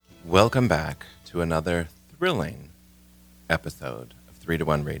Welcome back to another thrilling episode of 3 to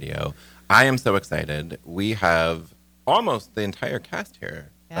 1 Radio. I am so excited. We have almost the entire cast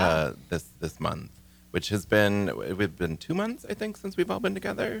here this month, which has been, we've been 2 months, I think, since we've all been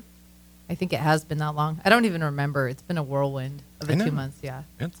together. I think it has been that long. I don't even remember. It's been a whirlwind of the 2 months, yeah.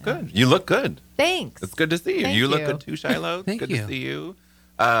 It's good. You look good. Thanks. It's good to see you. Thank you look you. good too, Shiloh. Thank good you. to see you.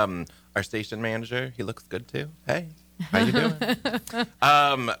 Our station manager, he looks good too. Hey, how you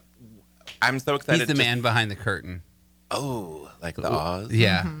doing? I'm so excited. He's the man behind the curtain. Oh, like the Oz?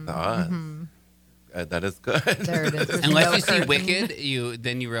 Yeah. The Oz. That is good. There it is. There's Unless no you see curtain. Wicked,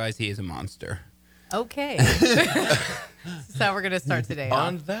 then you realize he is a monster. Okay. So we're going to start today.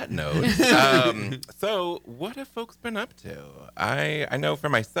 On that note, so what have folks been up to? I know for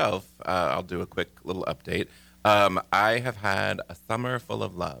myself, I'll do a quick little update. I have had a summer full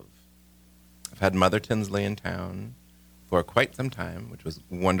of love. I've had Mother Tinsley in town for quite some time, which was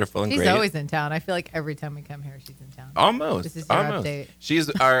wonderful and She's great. always in town. I feel like every time we come here, she's in town. Almost. This is your almost. update. She's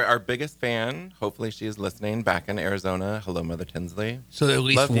our biggest fan. Hopefully she is listening back in Arizona. Hello, Mother Tinsley. So at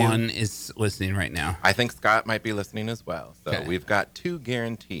least Love you. one is listening right now. I think Scott might be listening as well. So Okay. we've got 2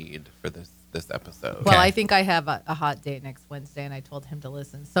 guaranteed for this episode. Well, Okay. I think I have a hot date next Wednesday, and I told him to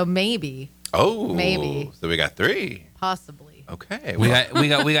listen. So maybe, maybe. So we got 3. possibly. Okay. We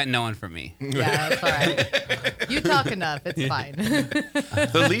well, got no one from me. Yeah, that's all right. You talk enough. It's fine.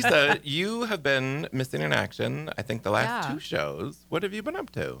 So Lisa, you have been missing in action, I think, the last Yeah. 2 shows. What have you been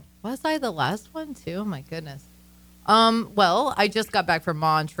up to? Was I the last one too? Oh my goodness. Well, I just got back from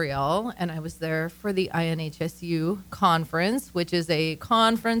Montreal and I was there for the INHSU conference, which is a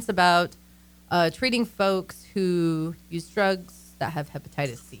conference about treating folks who use drugs that have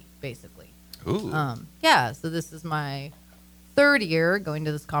hepatitis C, basically. Ooh. Yeah, so this is my 3rd year going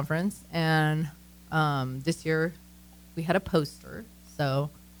to this conference, and this year we had a poster. So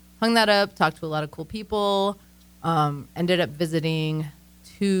hung that up, talked to a lot of cool people, ended up visiting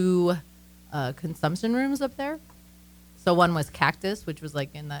 2 consumption rooms up there. So one was Cactus, which was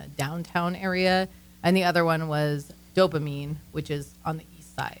like in the downtown area, and the other one was Dopamine, which is on the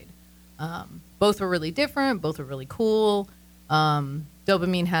east side. Both were really different. Both were really cool.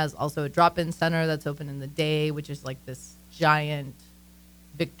 Dopamine has also a drop-in center that's open in the day, which is like this giant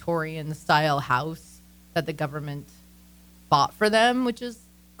Victorian-style house that the government bought for them, which is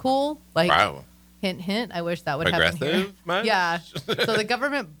cool. Like, Wow. hint, hint. I wish that would happen here. Aggressive much? Yeah. So the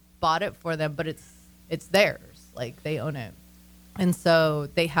government bought it for them, but it's theirs. Like, they own it. And so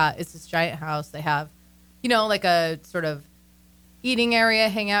it's this giant house. They have, like a sort of eating area,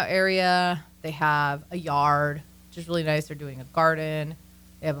 hangout area. They have a yard, which is really nice. They're doing a garden.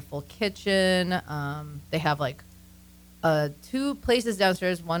 They have a full kitchen. They have like 2 places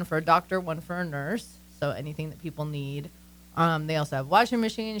downstairs, one for a doctor, one for a nurse. So anything that people need. They also have washing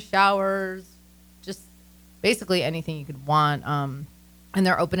machines, showers, just basically anything you could want. And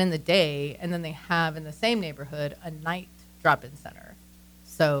they're open in the day. And then they have in the same neighborhood a night drop-in center.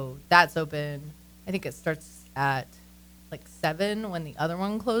 So that's open. I think it starts at like 7 when the other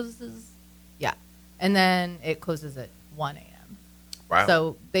one closes. Yeah. And then it closes at 1 a.m. Wow.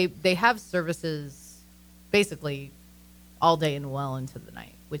 So they have services basically all day and well into the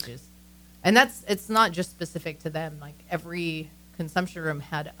night, which is, and it's not just specific to them. Like every consumption room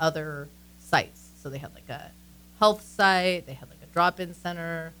had other sites. So they had like a health site, they had like a drop-in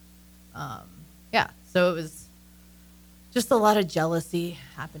center. Yeah. So it was just a lot of jealousy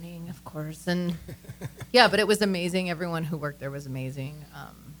happening, of course. And yeah, but it was amazing. Everyone who worked there was amazing.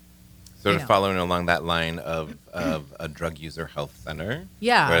 Sort of following along that line of a drug user health center.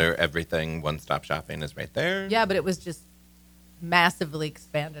 Yeah. Where everything, one-stop shopping is right there. Yeah, but it was just massively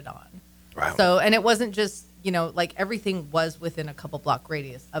expanded on. Wow. So, and it wasn't just, like everything was within a couple block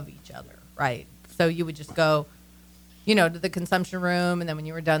radius of each other, right? So you would just go, to the consumption room. And then when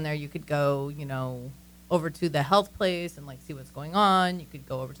you were done there, you could go, over to the health place and like see what's going on. You could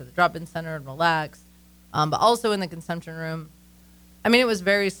go over to the drop-in center and relax. But also in the consumption room, I mean, it was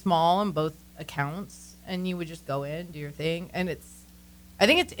very small on both accounts, and you would just go in, do your thing. And I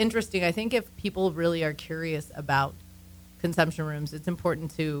think it's interesting. I think if people really are curious about consumption rooms, it's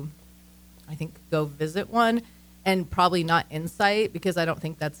important to, I think, go visit one, and probably not Insight, because I don't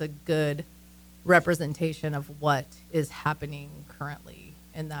think that's a good representation of what is happening currently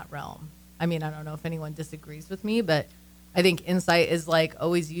in that realm. I mean, I don't know if anyone disagrees with me, but I think Insight is like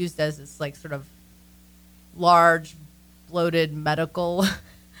always used as this like sort of large, bloated medical,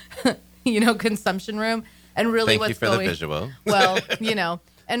 consumption room. And really Thank you for the visual. Well,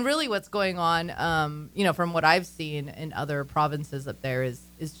 and really what's going on, from what I've seen in other provinces up there is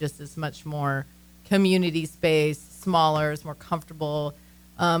just this much more community space, smaller, it's more comfortable.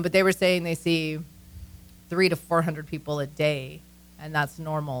 But they were saying they see 300 to 400 people a day, and that's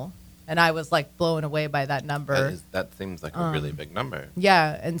normal. And I was like blown away by that number. That seems like a really big number.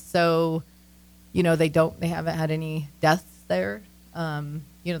 Yeah, and so, they haven't had any deaths there.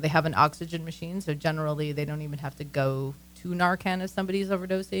 They have an oxygen machine, so generally they don't even have to go to Narcan if somebody's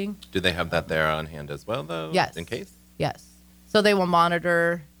overdosing. Do they have that there on hand as well, though? Yes. In case? Yes. So they will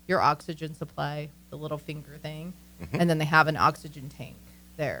monitor your oxygen supply, the little finger thing, and then they have an oxygen tank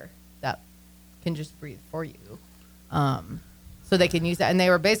there that can just breathe for you. So they can use that. And they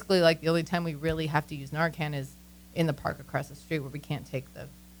were basically like, the only time we really have to use Narcan is in the park across the street where we can't take the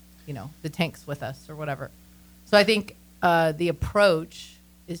tanks with us or whatever. So I think the approach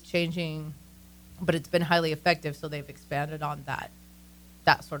is changing, but it's been highly effective. So they've expanded on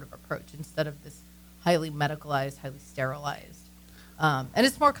that sort of approach instead of this highly medicalized, highly sterilized. And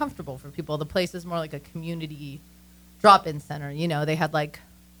it's more comfortable for people. The place is more like a community drop-in center. They had like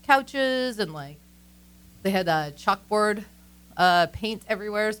couches and like they had a chalkboard paint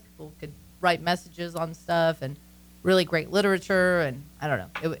everywhere so people could write messages on stuff, and really great literature. And I don't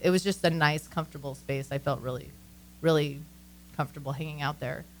know, it was just a nice, comfortable space. I felt really, really comfortable hanging out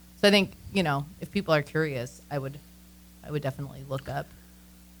there. So I think, if people are curious, I would definitely look up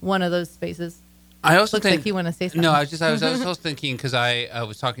one of those spaces. I also Looks think like you want to say something. No, I was also thinking because I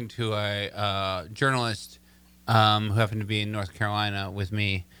was talking to a journalist who happened to be in North Carolina with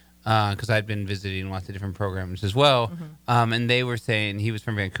me because I'd been visiting lots of different programs as well, and they were saying, he was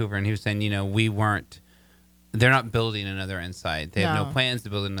from Vancouver, and he was saying, they're not building another Insight. They have no plans to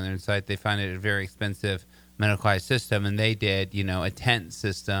build another Insight. They find it a very expensive medicalized system, and they did a tent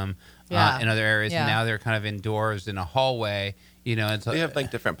system in other areas, and now they're kind of indoors in a hallway. It's They have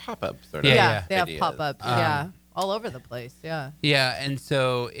like different pop-ups. They have ideas. pop-ups. All over the place. Yeah. Yeah, and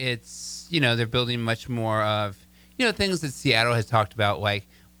so it's they're building much more of things that Seattle has talked about, like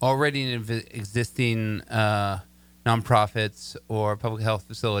already in existing nonprofits or public health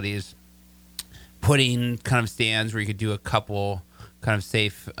facilities, putting kind of stands where you could do a couple kind of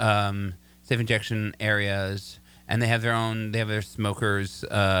safe injection areas, and they have their smokers,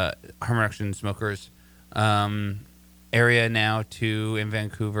 harm reduction smokers area now too in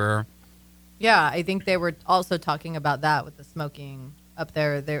Vancouver. Yeah, I think they were also talking about that with the smoking up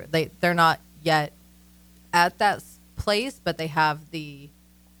there. They're not yet at that place, but they have the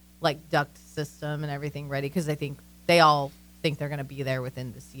duct system and everything ready, because I think they all think they're going to be there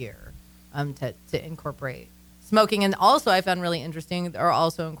within this year to incorporate smoking. And also, I found really interesting, they're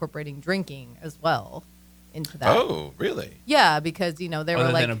also incorporating drinking as well into that. Oh, really? Yeah, because they were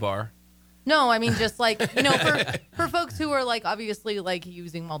Other like than a bar. No, I mean, just for folks who are obviously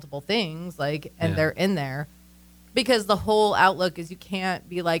using multiple things, and they're in there, because the whole outlook is you can't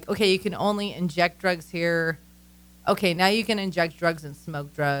be okay, you can only inject drugs here. Okay, now you can inject drugs and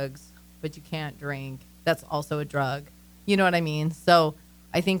smoke drugs, but you can't drink. That's also a drug. You know what I mean? So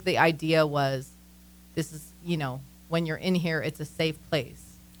I think the idea was, this is, when you're in here, it's a safe place.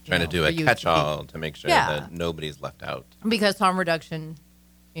 Trying to do a catch-all to make sure that nobody's left out. Because harm reduction,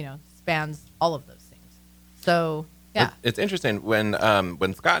 spans all of those things. So, yeah. It's interesting. When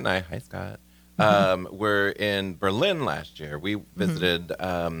Scott and I, hi Scott, were in Berlin last year, we visited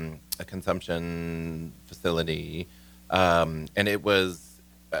a consumption facility, and it was,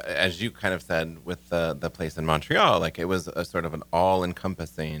 as you kind of said, with the place in Montreal, it was a sort of an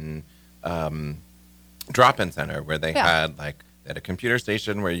all-encompassing drop-in center where they had they had a computer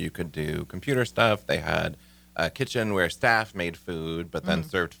station where you could do computer stuff. They had a kitchen where staff made food, but then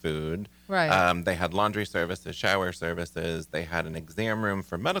served food. Right. They had laundry services, shower services. They had an exam room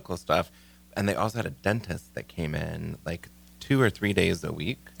for medical stuff, and they also had a dentist that came in 2 or 3 days a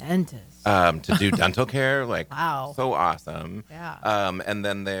week. Dentist. To do dental care. Wow. So awesome. Yeah. And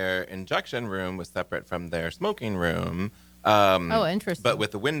then their injection room was separate from their smoking room. Interesting. But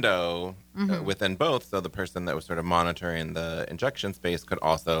with a window within both, so the person that was sort of monitoring the injection space could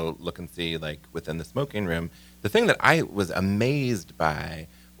also look and see, within the smoking room. The thing that I was amazed by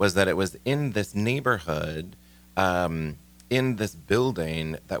was that it was in this neighborhood, in this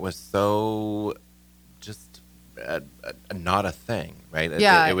building that was so just not a thing, right?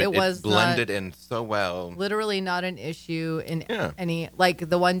 Yeah, it was blended in so well. Literally not an issue in any,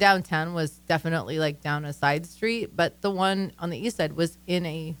 the one downtown was definitely down a side street, but the one on the east side was in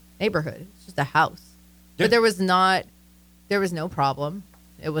a neighborhood. It's just a house. Yeah. But there was no problem.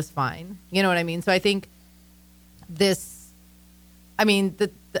 It was fine. You know what I mean? So I think I think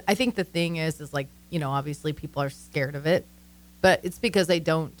the thing is obviously people are scared of it, but it's because they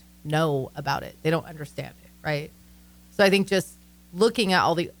don't know about it. They don't understand it, right? So I think just looking at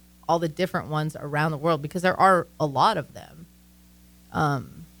all the different ones around the world, because there are a lot of them,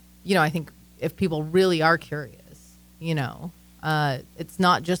 I think if people really are curious, it's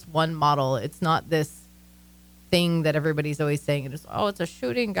not just one model. It's not this thing that everybody's always saying. It's a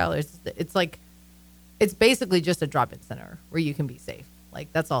shooting gallery. It's like, it's basically just a drop-in center where you can be safe.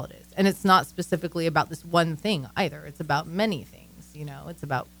 Like, that's all it is. And it's not specifically about this one thing either. It's about many things, It's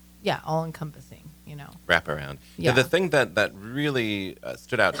about, all encompassing, Wrap around. Yeah. The thing that really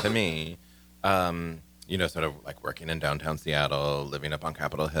stood out to me, sort of like working in downtown Seattle, living up on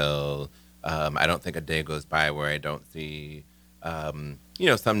Capitol Hill, I don't think a day goes by where I don't see,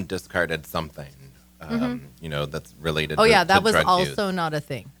 some discarded something, that's related Oh, to, yeah, that to was drug also use. not a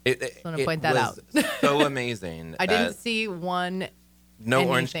thing. I Just want to point that out. So amazing. I didn't see one. No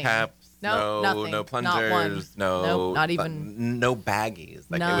orange anything. caps. No, nothing. No Not plungers. one. No, Nope, not even. no baggies.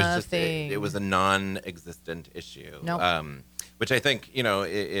 Like it was just Nothing. it was a non-existent issue. Nope. Which I think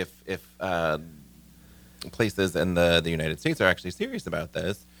if places in the United States are actually serious about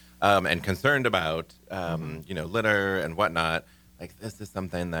this and concerned about litter and whatnot, like this is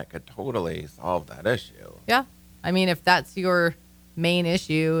something that could totally solve that issue. Yeah. I mean, if that's your main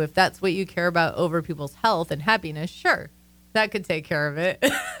issue, if that's what you care about over people's health and happiness, sure, that could take care of it.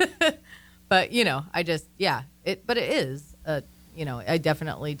 But, but it is, I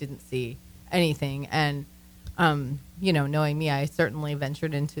definitely didn't see anything. And, knowing me, I certainly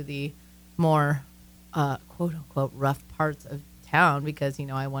ventured into the more, quote unquote, rough parts of town because,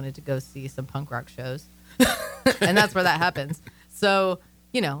 I wanted to go see some punk rock shows. And that's where that happens. So,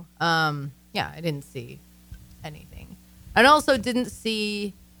 I didn't see anything. And also didn't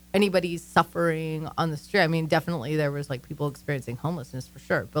see anybody suffering on the street. I mean, definitely there was like people experiencing homelessness for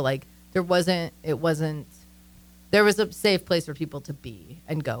sure, but like there was a safe place for people to be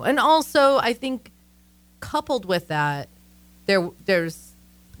and go. And also I think coupled with that, there's,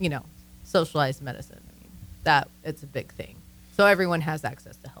 socialized medicine. I mean, that it's a big thing. So everyone has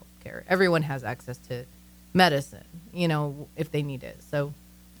access to healthcare. Everyone has access to medicine, if they need it. So,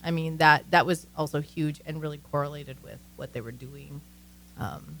 I mean, that was also huge and really correlated with what they were doing,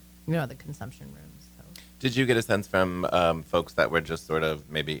 the consumption rooms. So. Did you get a sense from folks that were just sort of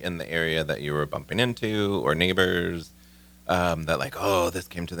maybe in the area that you were bumping into or neighbors that like, oh, this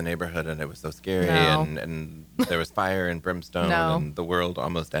came to the neighborhood and it was so scary and there was fire and brimstone and the world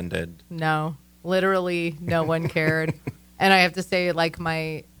almost ended? No, literally no one cared. And I have to say, like,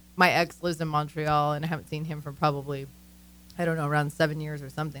 my ex lives in Montreal and I haven't seen him for probably, I don't know, around 7 years or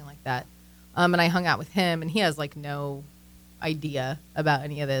something like that. And I hung out with him and he has like no idea about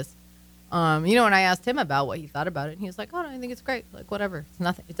any of this. And I asked him about what he thought about it and he was like, oh, no, I think it's great. Like, whatever. It's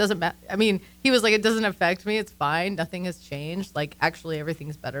nothing. It doesn't matter. I mean, he was like, it doesn't affect me. It's fine. Nothing has changed. Like, actually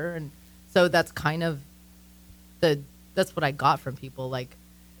everything's better. And so that's kind of that's what I got from people. Like,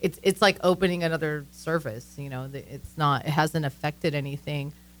 it's like opening another surface, it hasn't affected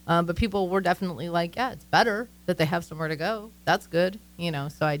anything. But people were definitely like, yeah, it's better that they have somewhere to go. That's good.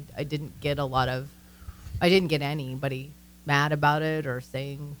 So I didn't get anybody mad about it or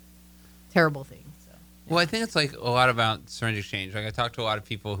saying terrible things. So, yeah. Well, I think it's like a lot about syringe exchange. Like I talk to a lot of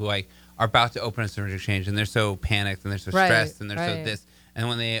people who like are about to open a syringe exchange and they're so panicked and they're so stressed and they're so this. And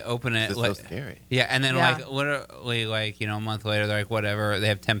when they open it, It's like, so scary. Yeah, and then like literally like a month later they're like whatever. They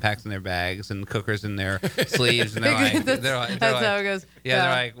have 10 packs in their bags and cookers in their sleeves, and that's how it goes. Yeah,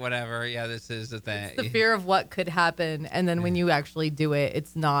 they're like whatever. Yeah, this is the thing. It's the fear of what could happen, and then when you actually do it,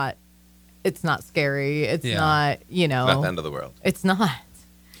 it's not scary. It's not It's not the end of the world. It's not.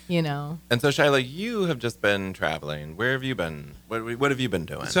 And so, Shyla, you have just been traveling. Where have you been? What have you been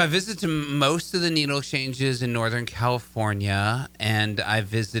doing? So I visited most of the needle exchanges in Northern California, and I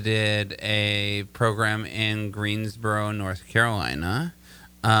visited a program in Greensboro, North Carolina.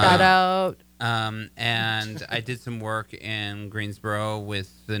 Shout out. And I did some work in Greensboro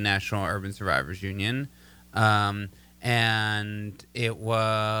with the National Urban Survivors Union. And it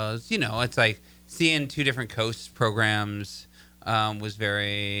was, it's like seeing two different coast programs was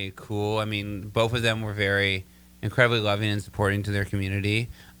very cool. I mean, both of them were very incredibly loving and supporting to their community.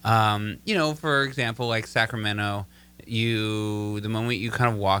 For example, like Sacramento, the moment you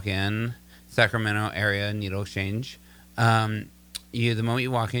kind of walk in, Sacramento area needle exchange, the moment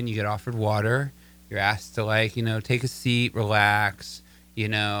you walk in, you get offered water. You're asked to take a seat, relax.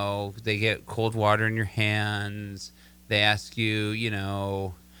 They get cold water in your hands. They ask you,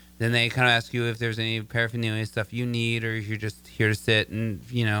 then they kind of ask you if there's any paraphernalia stuff you need, or if you're just here to sit and,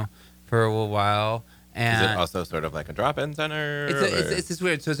 for a little while. And is it also sort of like a drop-in center? It's this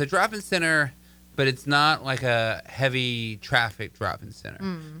weird. So it's a drop-in center, but it's not like a heavy traffic drop-in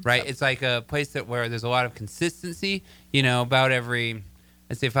center, right? It's like a place where there's a lot of consistency. About every,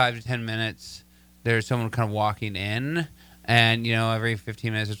 let's say, 5 to 10 minutes, there's someone kind of walking in. and every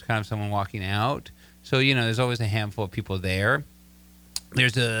 15 minutes there's kind of someone walking out. So there's always a handful of people there.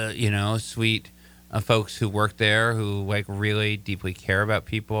 There's a suite of folks who work there who like really deeply care about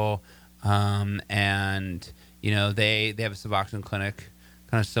people, and they have a Suboxone clinic,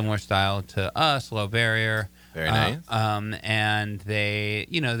 kind of similar style to us, low barrier. Very nice. And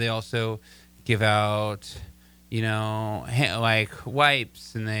they also give out like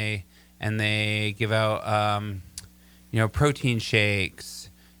wipes, and they give out protein shakes,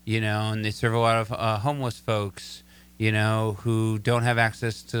 and they serve a lot of homeless folks, who don't have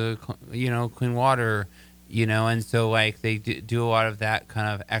access to clean water, and so like they do a lot of that kind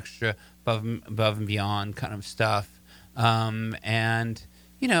of extra above and beyond kind of stuff, and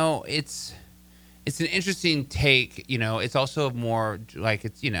it's an interesting take. It's also more like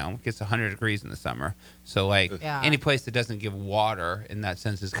it gets 100 degrees in the summer. So like any place that doesn't give water in that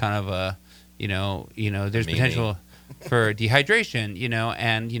sense is kind of a, there's potential for dehydration,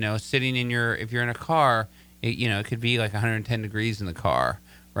 and, sitting if you're in a car, it could be like 110 degrees in the car.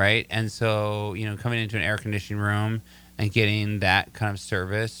 Right. And so, coming into an air conditioning room and getting that kind of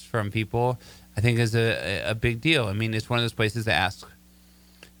service from people, I think is a big deal. I mean, it's one of those places that ask,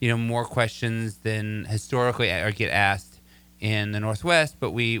 more questions than historically or get asked in the Northwest,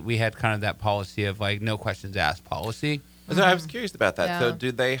 but we had kind of that policy of like no questions asked policy. So I was curious about that. Yeah. So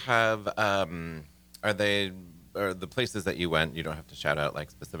do they have, are the places that you went, you don't have to shout out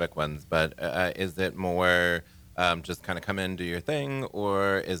like specific ones, but is it more just kind of come in, do your thing,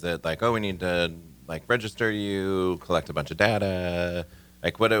 or is it like, oh, we need to like register you, collect a bunch of data?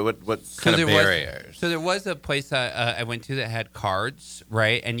 Like what kind of barriers? So there was a place I went to that had cards,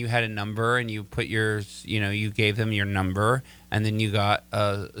 right? And you had a number, and you put yours, you gave them your number, and then you got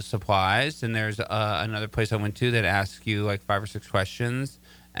supplies. And there's another place I went to that asked you like 5 or 6 questions,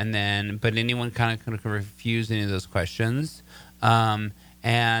 but anyone kind of could refuse any of those questions. And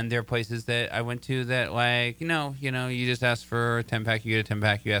there are places that I went to that like, you just ask for a 10-pack, you get a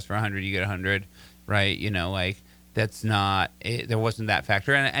 10-pack. You ask for 100, you get 100, right? Like. That's not it, there wasn't that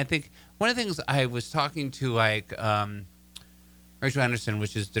factor. And I think one of the things I was talking to like Rachel Anderson,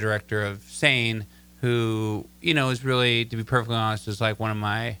 which is the director of SANE, who is really, to be perfectly honest, is like one of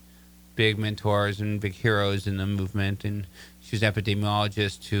my big mentors and big heroes in the movement. And she's an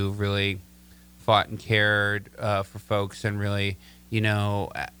epidemiologist who really fought and cared for folks, and really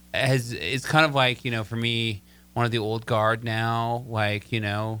it's kind of like for me, one of the old guard now, like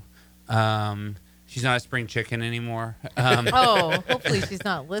she's not a spring chicken anymore. Hopefully she's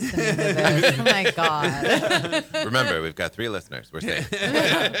not listening to this. Oh, my God. Remember, we've got 3 listeners. We're safe.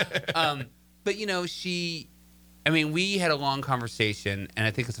 But, we had a long conversation, and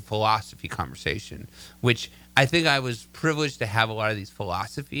I think it's a philosophy conversation, which I think I was privileged to have a lot of these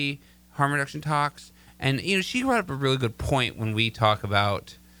philosophy harm reduction talks. And, she brought up a really good point when we talk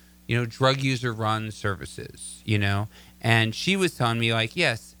about, drug user run services, and she was telling me like,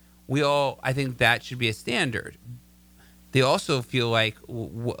 yes, I think that should be a standard. They also feel like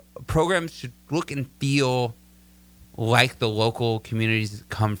programs should look and feel like the local communities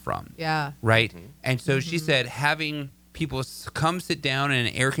come from. Yeah. Right? Mm-hmm. And so she said having people come sit down in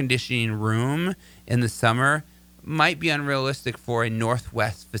an air conditioning room in the summer might be unrealistic for a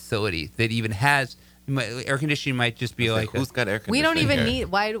Northwest facility that even has air conditioning. Might just be like who's got air conditioning? We don't even here?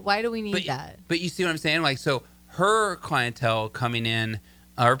 need. Why do we need that? But you see what I'm saying? Like, so her clientele coming in,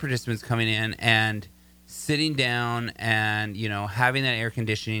 our participants coming in and sitting down and, having that air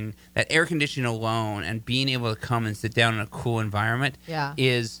conditioning alone, and being able to come and sit down in a cool environment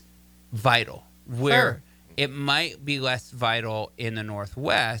is vital. Where it might be less vital in the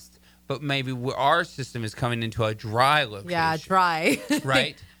Northwest, but maybe our system is coming into a dry location. Yeah, dry.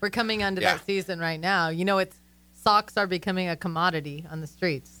 Right? We're coming onto that season right now. Socks are becoming a commodity on the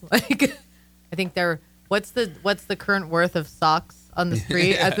streets. Like, I think what's the current worth of socks on the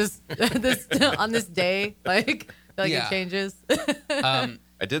street at this on this day? Like it changes. I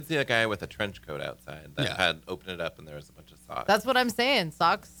did see a guy with a trench coat outside that had opened it up, and there was a bunch of socks. That's what I'm saying.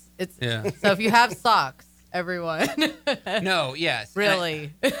 Socks. So if you have socks, everyone. No. Yes.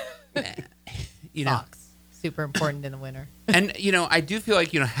 Really. Socks. Super important in the winter. And I do feel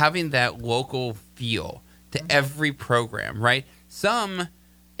like having that local feel to every program, right? Some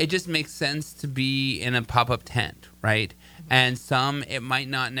it just makes sense to be in a pop-up tent, right? And some, it might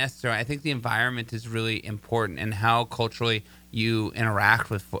not necessarily. I think the environment is really important, and how culturally you interact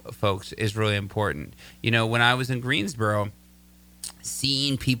with folks is really important. When I was in Greensboro,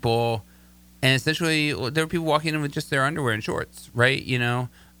 seeing people, and essentially there were people walking in with just their underwear and shorts, right?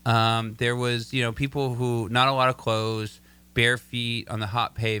 There was, people who, not a lot of clothes, bare feet on the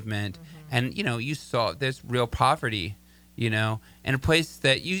hot pavement. And, you saw there's real poverty and a place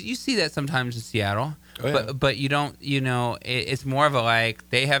that you see that sometimes in Seattle, Oh, yeah. but you don't, it's more of a like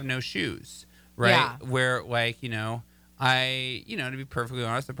they have no shoes, right? Yeah. Where like, I, to be perfectly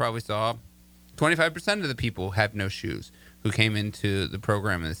honest, I probably saw 25% of the people have no shoes who came into the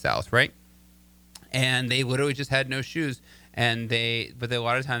program in the South, right? And they literally just had no shoes, but a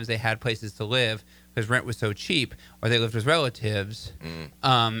lot of times they had places to live because rent was so cheap, or they lived with relatives,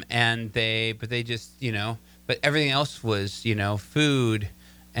 and they just, but everything else was, food,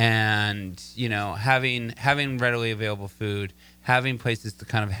 and having readily available food, having places to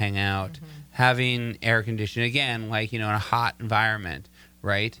kind of hang out, having air conditioning, again, like, in a hot environment,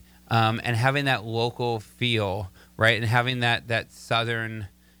 right? And having that local feel, right? And having that southern,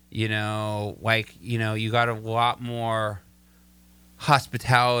 you got a lot more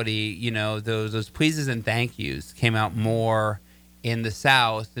hospitality, those pleases and thank yous came out more in the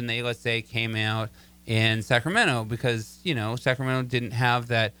South than they, let's say, came out in Sacramento, because, Sacramento didn't have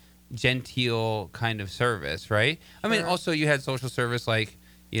that genteel kind of service, right? I mean, also you had social service, like,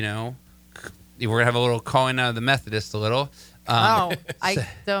 we're going to have a little calling out of the Methodists a little. I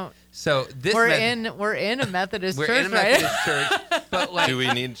don't. So this we're in a Methodist we're church, in a Methodist right? church, but like, Do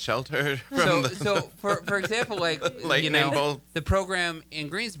we need shelter from so for example, like, lightning bolts? the program in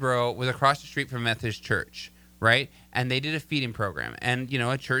Greensboro was across the street from a Methodist church, right? And they did a feeding program, and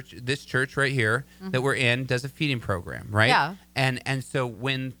this church right here that we're in does a feeding program, right? Yeah. And so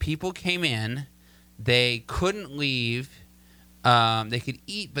when people came in, they couldn't leave. They could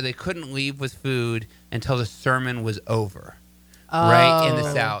eat, but they couldn't leave with food until the sermon was over, right? In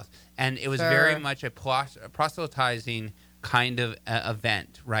the South. And it was very much a proselytizing kind of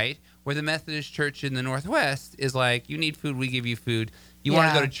event, right? Where the Methodist Church in the Northwest is like, you need food, we give you food. You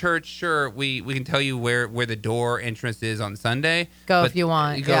want to go to church? Sure, we can tell you where the door entrance is on Sunday. Go if you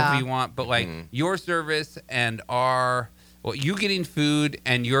want. Go if you want. But like your service and you getting food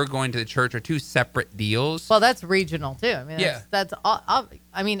and you're going to the church are two separate deals. Well, that's regional too. I mean, Yeah. that's all,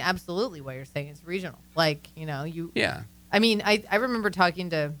 I mean, absolutely what you're saying is regional. Like, you. Yeah. I mean, I remember talking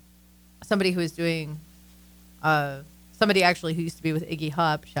to somebody who was doing, somebody actually who used to be with Iggy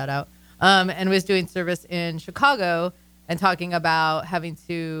Hop, shout out, and was doing service in Chicago, and talking about having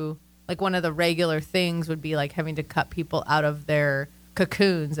to, like, one of the regular things would be like having to cut people out of their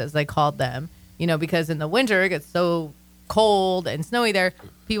cocoons, as they called them, because in the winter it gets so cold and snowy there,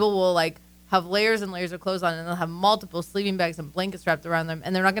 people will like have layers and layers of clothes on, and they'll have multiple sleeping bags and blankets wrapped around them,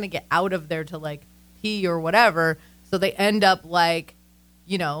 and they're not going to get out of there to like pee or whatever. So they end up like,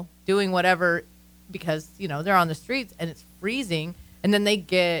 doing whatever because, they're on the streets and it's freezing, and then they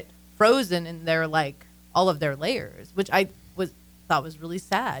get frozen in their like all of their layers, which I thought was really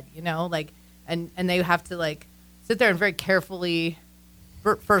sad, like, and they have to like sit there and very carefully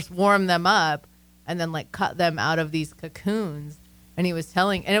first warm them up and then like cut them out of these cocoons. And he was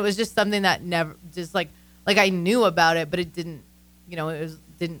telling, and it was just something that never just like I knew about it, but it didn't,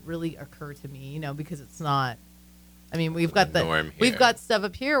 didn't really occur to me, because it's not. I mean, we've got stuff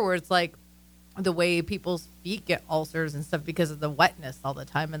up here where it's like the way people's feet get ulcers and stuff because of the wetness all the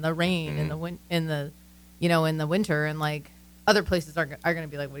time and the rain and in the winter, and like other places are going to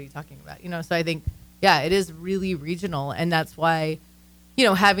be like, what are you talking about? So I think, yeah, it is really regional, and that's why,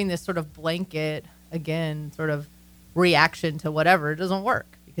 having this sort of blanket, again, sort of reaction to whatever doesn't work,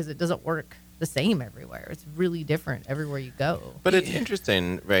 because it doesn't work the same everywhere. It's really different everywhere you go. But it's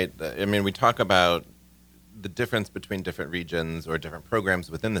interesting, right? I mean, we talk about the difference between different regions or different programs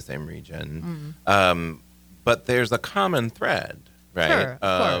within the same region. But there's a common thread, right?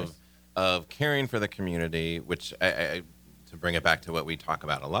 Sure, of caring for the community, which I to bring it back to what we talk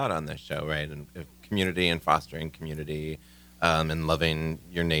about a lot on this show, right? And community and fostering community, and loving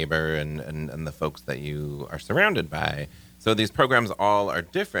your neighbor and the folks that you are surrounded by. So these programs all are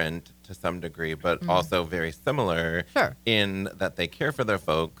different to some degree, but also very similar in that they care for their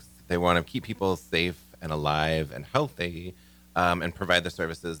folks. They want to keep people safe and alive and healthy, and provide the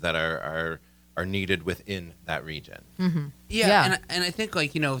services that are needed within that region. Yeah. And I think,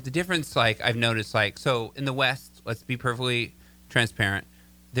 like, the difference, like, I've noticed, like, so in the West, let's be perfectly transparent,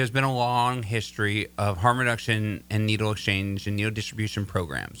 there's been a long history of harm reduction and needle exchange and needle distribution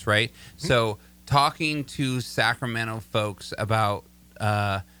programs, right? So talking to Sacramento folks about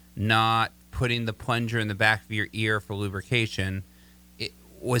not putting the plunger in the back of your ear for lubrication, it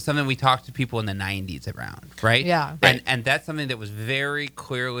was something we talked to people in the 90s around, right? Yeah. And that's something that was very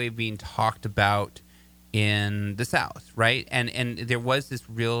clearly being talked about in the South, right? And there was this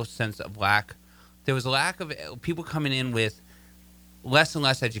real sense of lack. There was a lack of people coming in with less and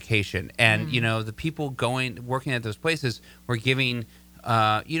less education. And, the people working at those places were giving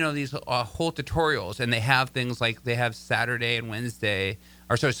these whole tutorials, and they have things like they have Sunday and Wednesday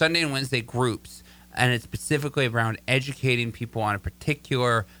groups, and it's specifically around educating people on a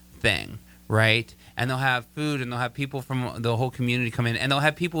particular thing, right? And they'll have food, and they'll have people from the whole community come in, and they'll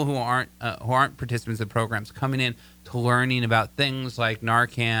have people who aren't participants in programs coming in to learning about things like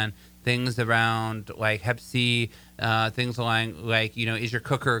Narcan, things around like Hep C, things like is your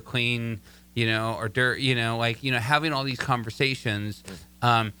cooker clean, or dirt, having all these conversations,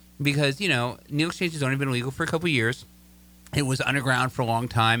 because needle exchange has only been illegal for a couple of years. It was underground for a long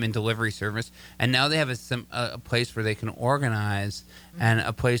time in delivery service, and now they have a place where they can organize, and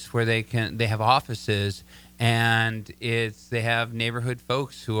a place where they have offices, and they have neighborhood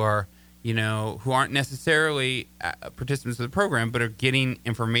folks who are who aren't necessarily participants of the program, but are getting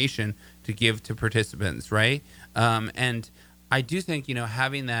information to give to participants, right? And I do think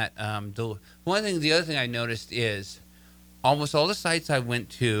having that. The other thing I noticed is, almost all the sites I went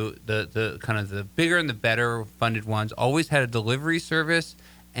to, the kind of the bigger and the better funded ones, always had a delivery service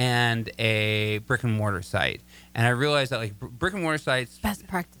and a brick and mortar site. And I realized that like brick and mortar sites, best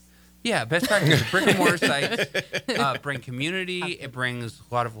practice. Yeah, best practice. Brick and mortar sites bring community. It brings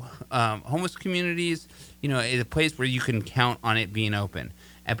a lot of homeless communities. It's a place where you can count on it being open.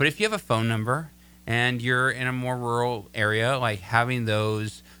 But if you have a phone number and you're in a more rural area, like having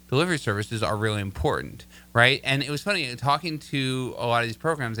those delivery services are really important. Right. And it was funny talking to a lot of these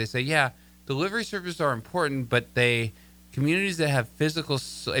programs. They say, yeah, delivery services are important, but communities that have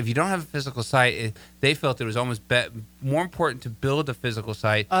if you don't have a physical site, they felt it was almost more important to build a physical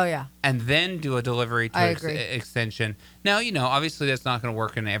site. Oh, yeah. And then do a delivery to extension. Now, obviously that's not going to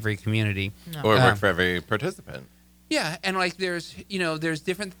work in every community. No. Or work for every participant. Yeah. And like there's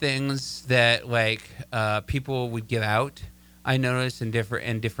different things that like people would give out, I noticed, in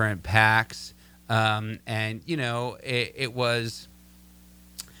different packs. It was,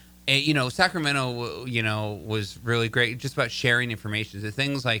 Sacramento, was really great just about sharing information. The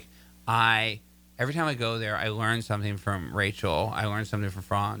things like every time I go there, I learn something from Rachel. I learn something from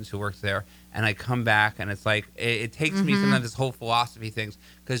Franz, who works there. And I come back and it's like, it takes me sometimes this whole philosophy things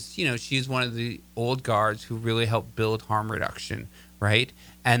because, she's one of the old guards who really helped build harm reduction. Right.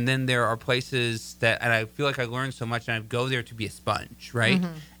 And then there are places and I feel like I learned so much and I go there to be a sponge. Right.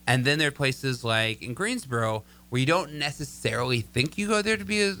 Mm-hmm. And then there are places like in Greensboro where you don't necessarily think you go there to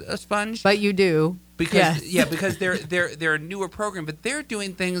be a sponge, but you do because because they're a newer program, but they're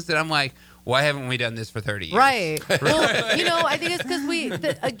doing things that I'm like, why haven't we done this for 30 years? Right. Well, I think it's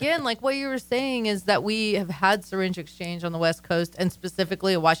because again, like what you were saying is that we have had syringe exchange on the West Coast and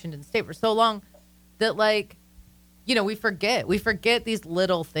specifically in Washington State for so long that like, we forget these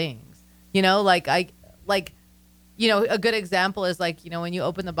little things, a good example is like, when you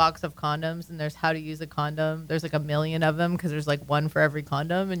open the box of condoms and there's how to use a condom, there's like 1 million of them because there's like one for every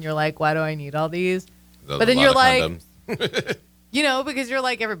condom. And you're like, why do I need all these? But then you're like, because you're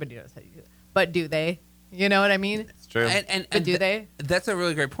like, everybody knows how to use it. But do they? You know what I mean? It's true. But do they? That's a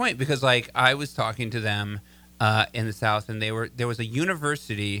really great point because like I was talking to them in the South and there was a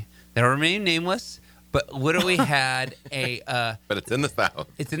university that will remain nameless, but literally had but it's in the South.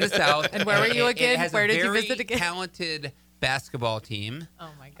 It's in the South. And where were you again? Where did you visit again? Talented basketball team. Oh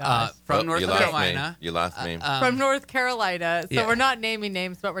my gosh. From North Carolina. You lost me. From North Carolina. So we're not naming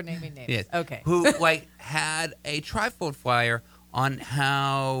names, but we're naming names. Yes. Okay. Who had a trifold flyer on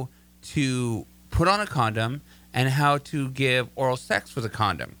how to put on a condom and how to give oral sex with a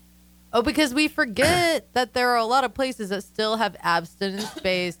condom. Oh, because we forget that there are a lot of places that still have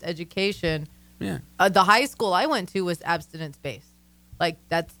abstinence-based education. Yeah. The high school I went to was abstinence-based. Like,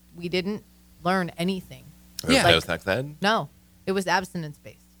 we didn't learn anything. No sex ed? No. It was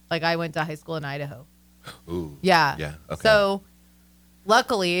abstinence-based. Like, I went to high school in Idaho. Ooh. Yeah. Yeah. Okay. So,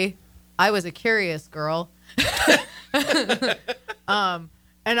 luckily, I was a curious girl.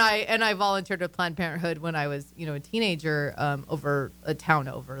 And I volunteered with Planned Parenthood when I was, a teenager over a town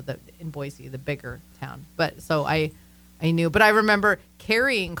in Boise, the bigger town. But so I knew. But I remember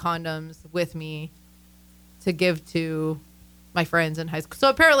carrying condoms with me to give to my friends in high school. So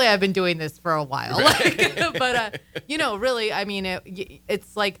apparently I've been doing this for a while. Right. But, really, I mean,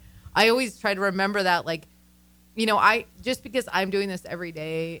 it's like I always try to remember that, like, just because I'm doing this every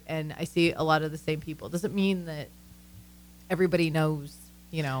day and I see a lot of the same people doesn't mean that everybody knows.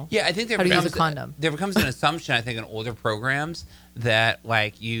 Yeah, I think how to use a condom. There becomes an assumption, I think, in older programs that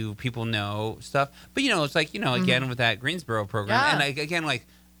like people know stuff. But it's like again with that Greensboro program, and like again like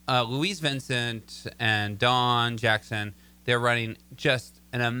Louise Vincent and Dawn Jackson, they're running just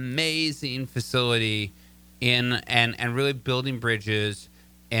an amazing facility and really building bridges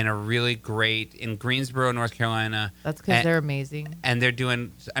in a really great in Greensboro, North Carolina. That's because they're amazing. And they're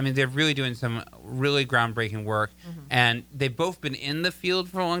doing. I mean, they're really doing some really groundbreaking work. And they've both been in the field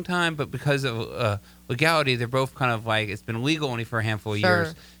for a long time, but because of legality, they're both kind of like it's been legal only for a handful of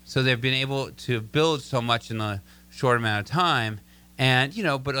years. So they've been able to build so much in a short amount of time. And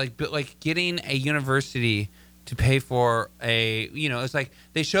but like getting a university to pay for it's like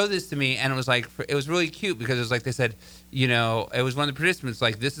they showed this to me, and it was like it was really cute because it was like they said, it was one of the participants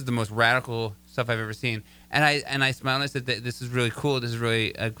like, this is the most radical stuff I've ever seen, and I smiled and I said, this is really cool, this is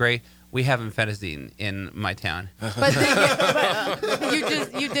really great. We have amphetamine in my town. But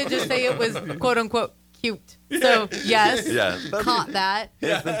you did just say it was quote unquote cute. So yes, caught that.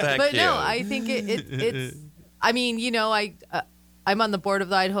 Isn't that But cute? no, I think it's. I mean, I'm on the board of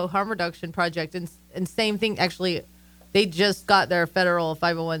the Idaho Harm Reduction Project, and same thing. Actually, they just got their federal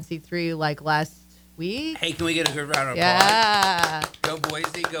 501c3 like last week. Hey, can we get a good round of applause? Yeah. Go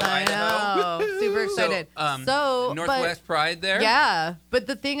Boise, go I Idaho. know. Super excited. So, Northwest Pride there. Yeah, but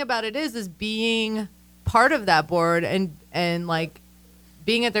the thing about it is being part of that board and like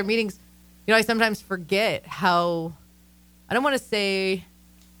being at their meetings. I sometimes forget how. I don't want to say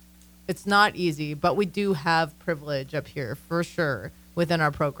it's not easy, but we do have privilege up here for sure within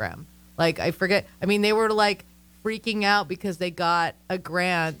our program. Like I forget. I mean, they were like freaking out because they got a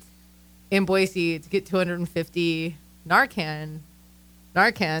grant in Boise to get 250 Narcan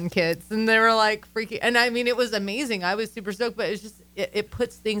kits, and they were like freaking. And I mean, it was amazing. I was super stoked, but it's just it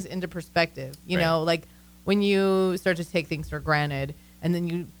puts things into perspective. You know, like when you start to take things for granted, and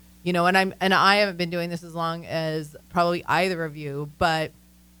then and I haven't been doing this as long as probably either of you, but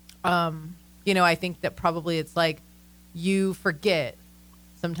I think that probably it's like you forget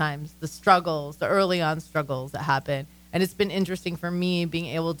sometimes the struggles, the early on struggles that happen. And it's been interesting for me being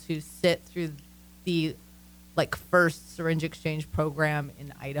able to sit through the like first syringe exchange program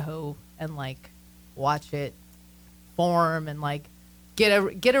in Idaho and like watch it form and like get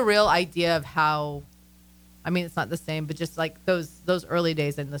a real idea of how. I mean, it's not the same, but just like those early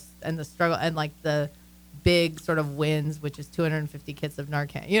days and the struggle and like the big sort of wins, which is 250 kits of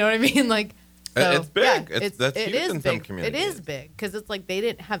Narcan. You know what I mean? Like, so, it's big. Yeah, That's huge in big. some communities. It is big because it's like they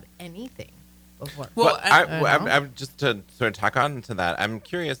didn't have anything before. Well, I'm just to sort of tack on to that. I'm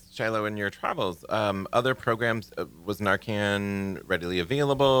curious, Shiloh, in your travels, other programs, was Narcan readily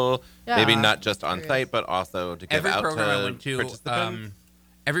available? Yeah, Maybe not just on curious. site, but also to give Every out program to I went to, participants?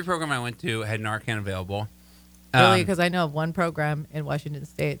 every program I went to had Narcan available. Really, because I know of one program in Washington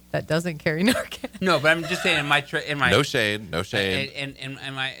State that doesn't carry Narcan. No, but I'm just saying in my no shade.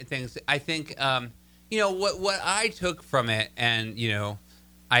 and my things. I think what I took from it, and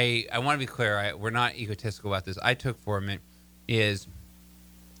I want to be clear. We're not egotistical about this. I took from it is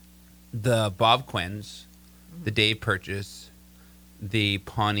the Bob Quinns, the Dave Purchase, the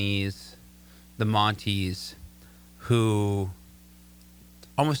Pawnees, the Montes, who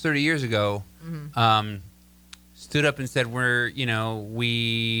almost 30 years ago. Stood up and said, we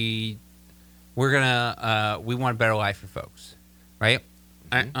want a better life for folks, right?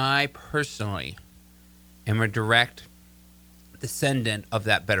 I personally am a direct descendant of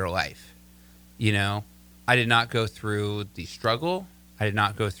that better life. I did not go through the struggle. I did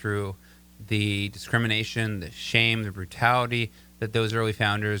not go through the discrimination, the shame, the brutality that those early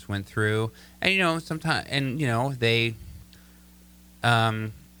founders went through. And, sometimes, and, they,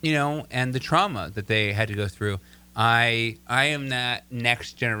 and the trauma that they had to go through. I am that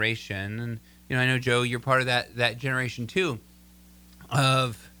next generation, and I know, Joe, you're part of that generation too.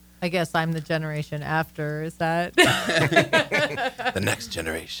 I guess I'm the generation after. Is that the next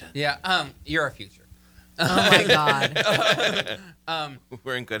generation? Yeah, you're our future. Oh my God.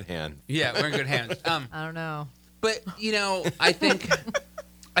 We're in good hands. Yeah, we're in good hands. I don't know, but I think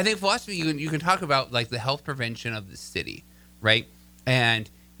philosophy. You can talk about like the health prevention of the city, right? And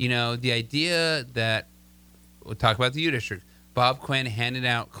the idea that. We'll talk about the U District. Bob Quinn handed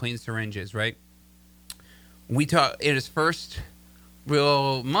out clean syringes, right? We talked in his first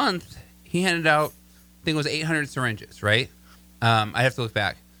real month. He handed out, I think it was 800 syringes, right? I have to look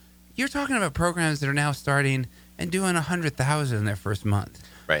back. You're talking about programs that are now starting and doing 100,000 in their first month,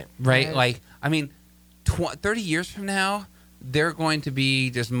 right? Like, I mean, 30 years from now, they're going to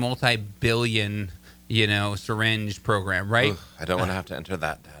be just multi-billion, syringe program, right? Ugh, I don't want to have to enter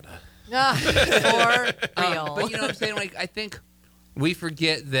that data. For real. But you know what I'm saying? Like, I think we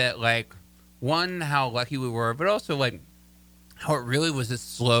forget that, like, one, how lucky we were, but also, like, how it really was a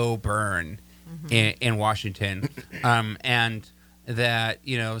slow burn in Washington. And that,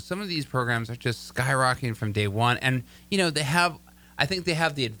 some of these programs are just skyrocketing from day one. And, I think they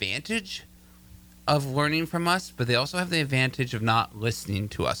have the advantage of learning from us, but they also have the advantage of not listening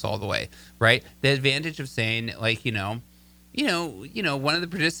to us all the way, right? The advantage of saying, like, one of the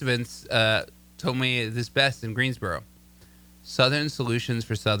participants told me this best in Greensboro: Southern solutions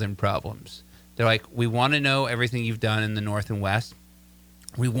for Southern problems. They're like, we want to know everything you've done in the North and West.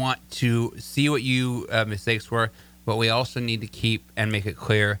 We want to see what you mistakes were, but we also need to keep and make it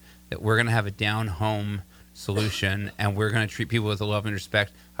clear that we're going to have a down-home solution, and we're going to treat people with love and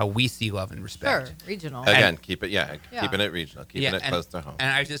respect how we see love and respect. Sure, regional. Again, keeping it regional, keeping it and, close to home. And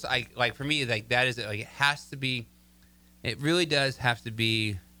I like, for me, like, that is, like, it has to be, it really does have to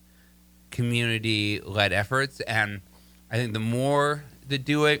be community-led efforts. And I think the more that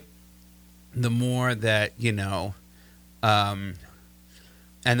do it, the more that, and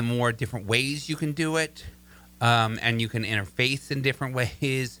the more different ways you can do it, and you can interface in different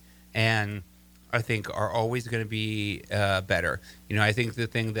ways, and I think are always going to be better. I think the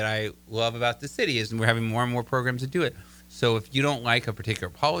thing that I love about the city is we're having more and more programs to do it. So if you don't like a particular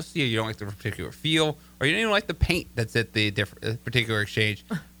policy, or you don't like the particular feel, or you don't even like the paint that's at the particular exchange,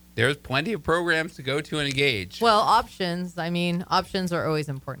 there's plenty of programs to go to and engage. Well, options. I mean, options are always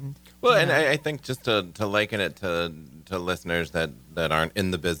important. Well, and I think just to liken it to listeners that aren't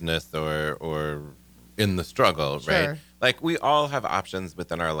in the business or in the struggle, Sure. right? Like, we all have options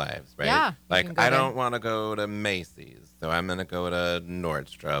within our lives, right? Yeah, Like, I don't want to go to Macy's, so I'm going to go to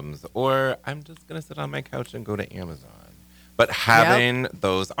Nordstrom's, or I'm just going to sit on my couch and go to Amazon. But having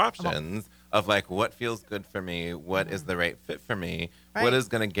those options of, like, what feels good for me, what is the right fit for me, what Right. is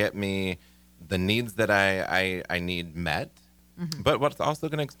going to get me the needs that I need met, but what's also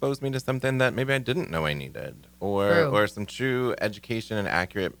going to expose me to something that maybe I didn't know I needed, True. or some true education and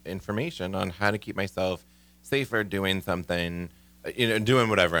accurate information on how to keep myself safer doing something, doing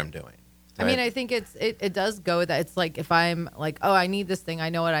whatever I'm doing. I mean, I think it does go with that. It's like, if I'm like, oh, I need this thing, I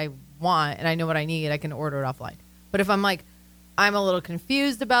know what I want and I know what I need, I can order it offline. But if I'm like, I'm a little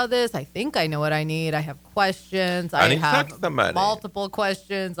confused about this, I think I know what I need, I have questions, I need to talk have to somebody. multiple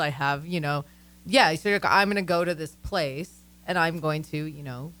questions, I have, so you're like, I'm going to go to this place and I'm going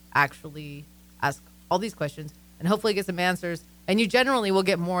to, actually ask all these questions and hopefully get some answers. And you generally will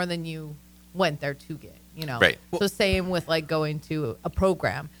get more than you went there to get, Right. So same with, like, going to a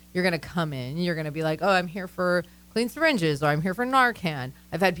program. You're going to come in, you're going to be like, oh, I'm here for clean syringes, or I'm here for Narcan.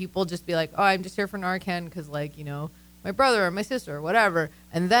 I've had people just be like, oh, I'm just here for Narcan because, like, my brother or my sister or whatever.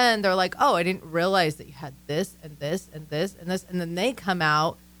 And then they're like, oh, I didn't realize that you had this and this and this and this. And then they come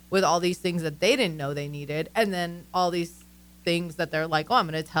out with all these things that they didn't know they needed. And then all these things that they're like, oh, I'm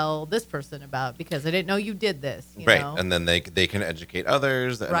going to tell this person about because I didn't know you did this. You know? And then they can educate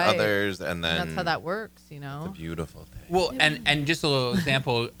others and others, and then And that's how that works, It's a beautiful thing. Well, and just a little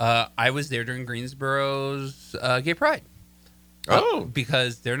example, I was there during Greensboro's Gay Pride.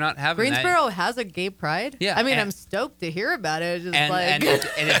 Because they're not having Greensboro has a gay pride? Yeah, I mean, and- I'm stoked to hear about it. It's just and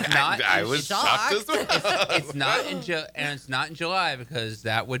it's not. I was shocked as well. It's not it's not in July because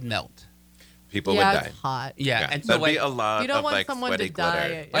that would melt. People yeah, would die. it's hot. Yeah, and so, that'd like, be a lot You don't of, want like, someone sweaty to die.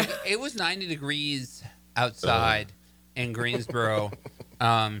 glitter. like, it was 90 degrees outside in Greensboro,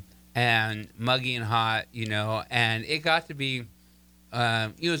 and muggy and hot, and it got to be,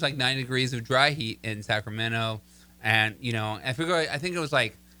 it was like 90 degrees of dry heat in Sacramento, and I think it was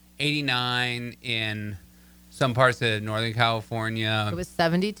like 89 in some parts of Northern California. It was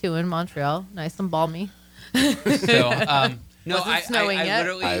 72 in Montreal. Nice and balmy. So, no, Was it snowing I yet?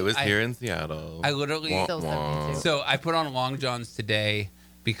 literally, I was here in Seattle. I literally, Wah, Still wah. 72. so I put on long johns today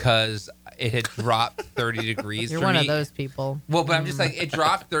because it had dropped 30 degrees You're for one me. of those people. Well, but I'm just like, it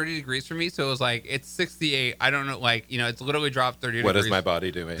dropped 30 degrees for me, so it was like, it's 68. I don't know, like, it's literally dropped 30 What degrees. is my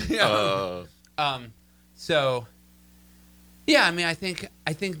body doing? Yeah. So, yeah, I mean, I think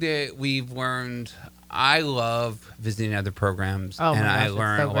that we've learned. I love visiting other programs, Oh my and gosh, I it's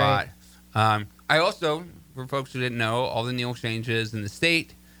learn so a lot. I also, for folks who didn't know, all the Neil exchanges in the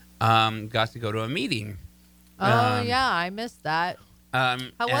state got to go to a meeting. Oh, yeah, I missed that. How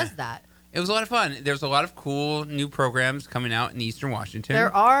was that? It was a lot of fun. There's a lot of cool new programs coming out in Eastern Washington.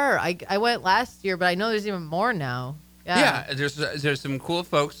 There are. I went last year, but I know there's even more now. Yeah, there's some cool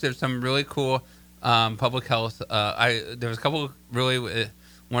folks. There's some really cool public health. There was a couple of really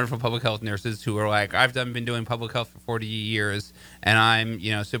wonderful public health nurses who were like, I've been doing public health for 40 years, and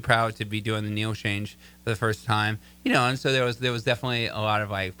I'm so proud to be doing the Neil Change for the first time. And so there was definitely a lot of,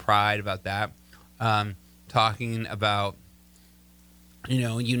 like, pride about that. Talking about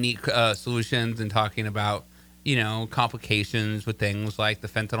unique solutions, and talking about complications with things like the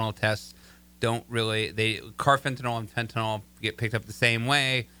fentanyl tests. Carfentanil and fentanyl get picked up the same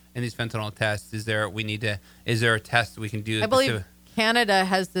way in these fentanyl tests. Is there a test we can do? I believe Canada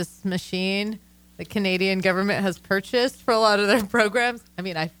has this machine. the Canadian government has purchased for a lot of their programs. I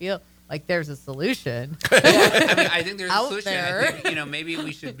mean, I feel like there's a solution. I think there's a Out solution. there. I think, maybe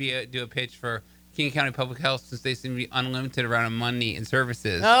we should do a pitch for King County Public Health, since they seem to be unlimited around of money and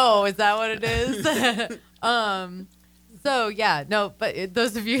services. Oh, is that what it is? So yeah, no, but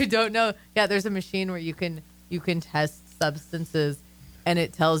those of you who don't know, yeah, there's a machine where you can test substances, and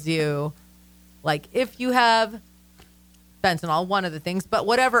it tells you, like, if you have fentanyl, one of the things, but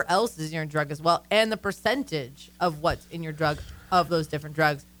whatever else is in your drug as well, and the percentage of what's in your drug of those different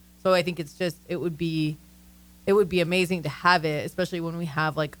drugs. So I think it would be amazing to have it, especially when we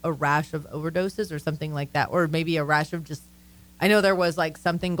have like a rash of overdoses or something like that, or maybe a rash of just. I know there was like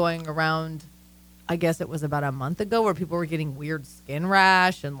something going around. I guess it was about a month ago where people were getting weird skin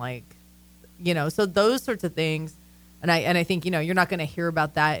rash and like, so those sorts of things. And I think, you're not going to hear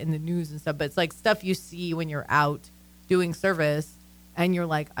about that in the news and stuff, but it's like stuff you see when you're out doing service and you're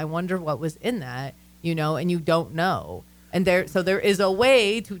like, I wonder what was in that, and you don't know. And there is a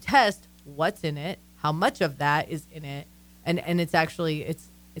way to test what's in it, how much of that is in it. And it's actually, it's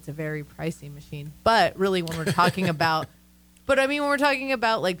a very pricey machine, but really when we're talking about, but I mean, when we're talking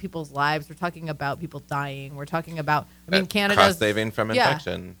about like people's lives, we're talking about people dying. We're talking about, Canada's cost saving from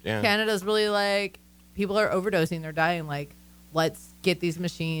infection. Yeah. Canada's really like, people are overdosing, they're dying. Like, let's get these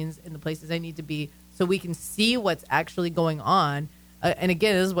machines in the places they need to be so we can see what's actually going on. And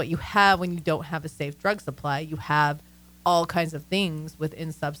again, this is what you have when you don't have a safe drug supply. You have all kinds of things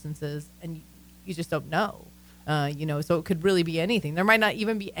within substances, and you just don't know. So it could really be anything. There might not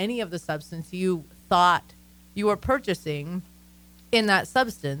even be any of the substance you thought you were purchasing in that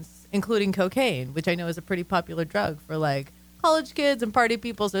substance, including cocaine, which I know is a pretty popular drug for like college kids and party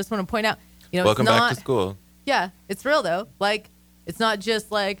people. So I just want to point out, welcome it's not, back to school. Yeah, it's real though. Like, it's not just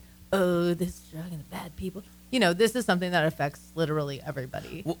like, oh, this drug and the bad people. This is something that affects literally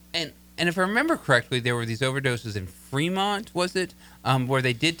everybody. Well, and if I remember correctly, there were these overdoses in Fremont, was it? Where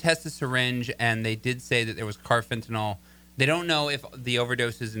they did test the syringe and they did say that there was carfentanil. They don't know if the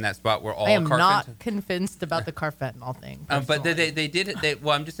overdoses in that spot were all I am carfentanil. not convinced about the carfentanil thing. But they did.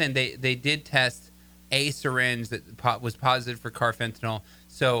 Well, I'm just saying they did test a syringe that was positive for carfentanil.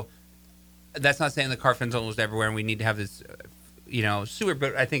 So that's not saying the carfentanil was everywhere, and we need to have this, sewer.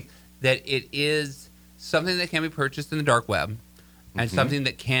 But I think that it is something that can be purchased in the dark web, and something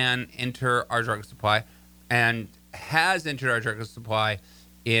that can enter our drug supply, and has entered our drug supply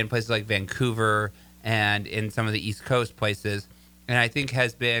in places like Vancouver and in some of the East Coast places, and I think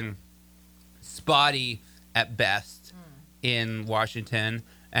has been spotty at best in Washington.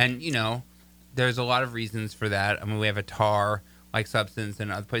 And, there's a lot of reasons for that. I mean, we have a tar-like substance,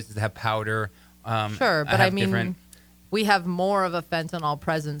 and other places that have powder. Sure, but I mean, we have more of a fentanyl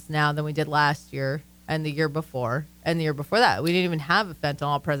presence now than we did last year and the year before and the year before that. We didn't even have a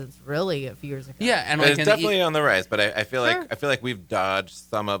fentanyl presence really a few years ago. Yeah, and it's definitely on the rise, but I feel like we've dodged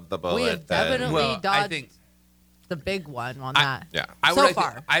some of the bullet. We have definitely dodged the big one on that. Yeah, I so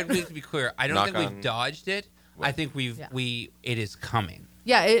far. I need to be clear. I don't think we've dodged it. I think it is coming.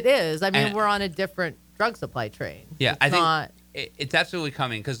 Yeah, it is. I mean, we're on a different drug supply train. Yeah, I think it's absolutely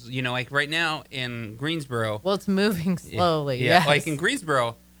coming because like right now in Greensboro. Well, it's moving slowly. Yeah, yes. Like in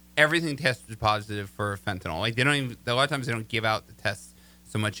Greensboro, everything tested positive for fentanyl. Like they don't even. A lot of times they don't give out the tests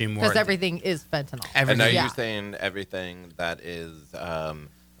so much anymore because everything is fentanyl. And are you saying everything that is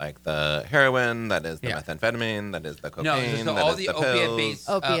like the heroin, that is the methamphetamine, that is the cocaine, so that all is the the pills?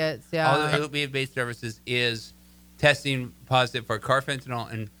 Opiates, all the opiate-based services is testing positive for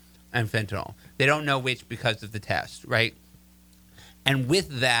carfentanil and fentanyl. They don't know which because of the test, right? And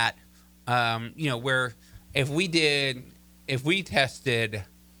with that, where if we tested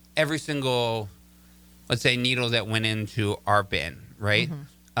every single, let's say, needle that went into our bin, right?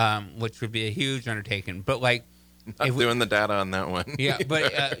 Which would be a huge undertaking. But like, Not doing the data on that one. Yeah,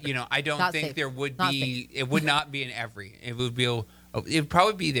 but I don't Not think safe. there would Not be. It would not be in every. It would be. It'd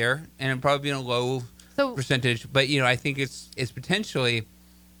probably be there, and it'd probably be in a low percentage. But I think it's potentially.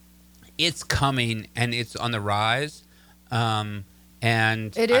 It's coming and it's on the rise, and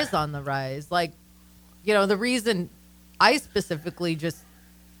it is on the rise. Like, the reason I specifically just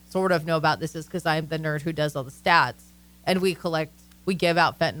sort of know about this is because I'm the nerd who does all the stats, and we give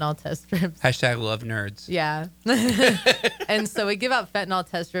out fentanyl test strips. Hashtag love nerds. Yeah. And so we give out fentanyl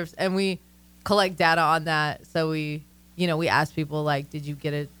test strips and we collect data on that. So we ask people like, did you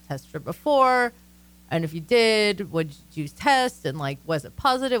get a test strip before? And if you did, would you test? And like, was it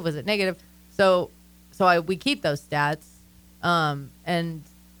positive? Was it negative? So we keep those stats. And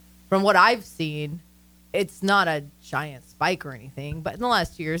from what I've seen, it's not a giant spike or anything, but in the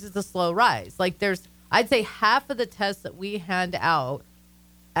last 2 years, it's a slow rise. Like I'd say half of the tests that we hand out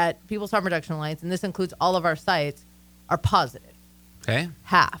at People's Harm Reduction Alliance, and this includes all of our sites, are positive. Okay.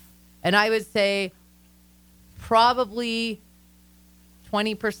 Half. And I would say probably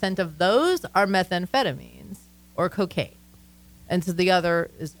 20% of those are methamphetamines or cocaine. And so the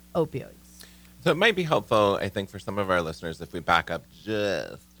other is opioids. So it might be helpful, I think, for some of our listeners if we back up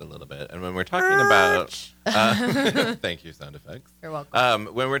just a little bit. And when we're talking about... thank you, sound effects. You're welcome.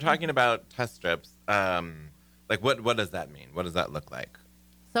 When we're talking about test strips, like what does that mean? What does that look like?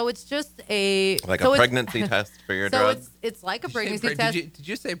 So it's just a... Like so a it's- pregnancy test for your So drugs? it's like a Did you say pregnancy test. Did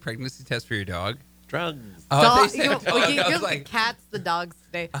you say pregnancy test for your dog? Drugs. Oh, I Dog- thought you you- said dog. I you're was the like, cats, the dogs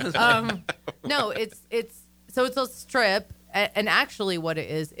today. No, it's so it's a strip, and actually, what it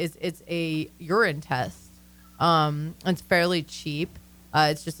is it's a urine test. It's fairly cheap.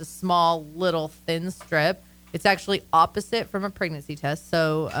 It's just a small, little, thin strip. It's actually opposite from a pregnancy test,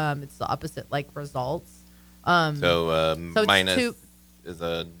 so it's the opposite like results. So it's minus two- is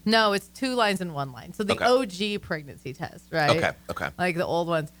a... No, it's 2 lines in 1 line. So the Okay. OG pregnancy test, right? Okay. Like the old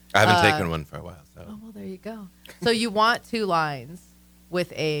ones. I haven't taken one for a while, so... Oh, well, there you go. So you want 2 lines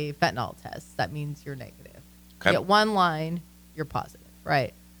with a fentanyl test. That means you're negative. Okay. You get 1 line, you're positive,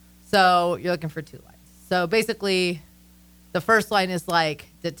 right? So you're looking for 2 lines. So basically, the first line is like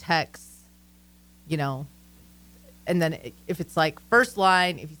detects, and then if it's like first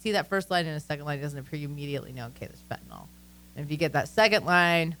line, if you see that first line and a second line doesn't appear, you immediately know, okay, there's fentanyl. And if you get that second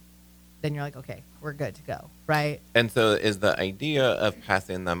line, then you're like, okay, we're good to go, right? And so is the idea of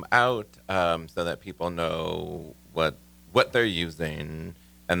passing them out so that people know what they're using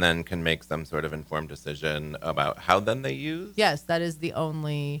and then can make some sort of informed decision about how then they use? Yes, that is the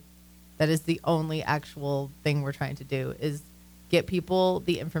only actual thing we're trying to do is get people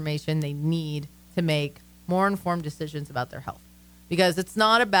the information they need to make more informed decisions about their health. Because it's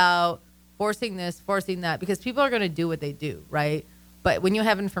not about forcing this, forcing that, because people are going to do what they do, right? But when you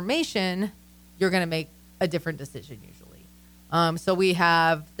have information, you're going to make a different decision usually. So we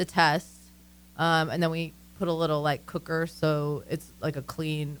have the test, and then we put a little like cooker, so it's like a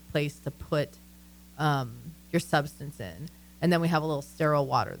clean place to put your substance in. And then we have a little sterile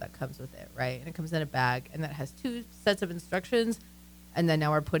water that comes with it, right? And it comes in a bag, and that has 2 sets of instructions. And then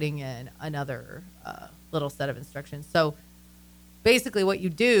now we're putting in another little set of instructions. So basically what you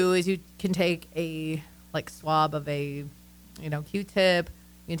do is you can take a like swab of a, Q-tip.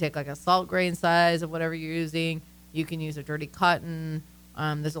 You can take like a salt grain size of whatever you're using. You can use a dirty cotton.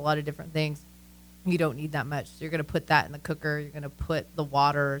 There's a lot of different things. You don't need that much. So you're going to put that in the cooker. You're going to put the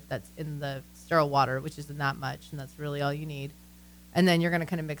water that's in the sterile water, which isn't that much, and that's really all you need. And then you're going to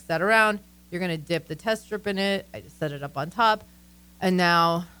kind of mix that around. You're going to dip the test strip in it. I just set it up on top. And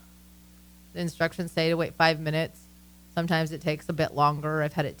now the instructions say to wait 5 minutes. Sometimes it takes a bit longer.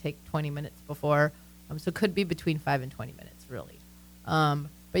 I've had it take 20 minutes before. So it could be between 5 and 20 minutes, really.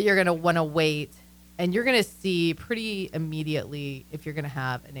 But you're going to want to wait, and you're going to see pretty immediately if you're going to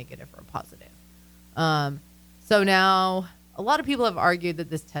have a negative or a positive. So now a lot of people have argued that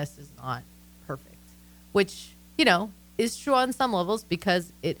this test is not perfect, which, is true on some levels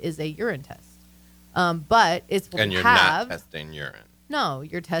because it is a urine test. But it's what And we you're have. not testing urine. No,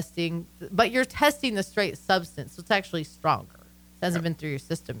 you're testing the straight substance, so it's actually stronger. It hasn't been through your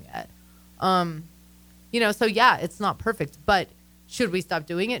system yet. So yeah, it's not perfect, but should we stop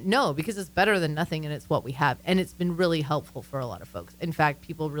doing it? No, because it's better than nothing, and it's what we have, and it's been really helpful for a lot of folks. In fact,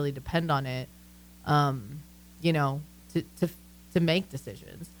 people really depend on it, to make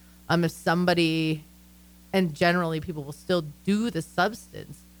decisions. If somebody, and generally people will still do the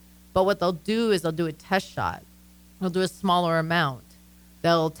substance, but what they'll do is they'll do a test shot. They'll do a smaller amount.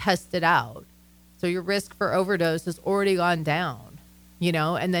 They'll test it out. So your risk for overdose has already gone down,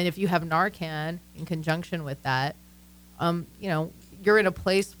 and then if you have Narcan in conjunction with that, you're in a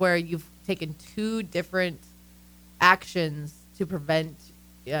place where you've taken 2 different actions to prevent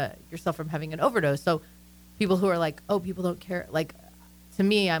yourself from having an overdose. So people who are like, oh, people don't care. Like, to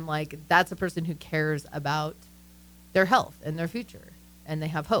me, I'm like, that's a person who cares about their health and their future, and they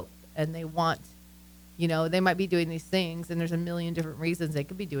have hope, and they want, they might be doing these things, and there's a million different reasons they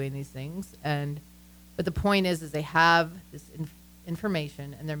could be doing these things. But the point is they have this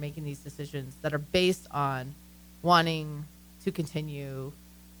information, and they're making these decisions that are based on wanting to continue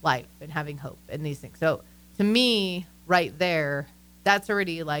life and having hope and these things. So to me, right there, that's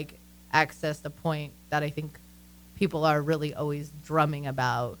already like accessed a point that I think people are really always drumming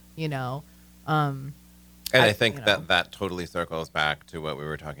about, And I think that totally circles back to what we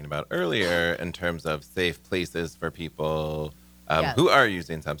were talking about earlier in terms of safe places for people Yes. who are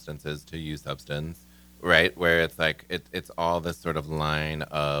using substances to use substance, right? Where it's like it's all this sort of line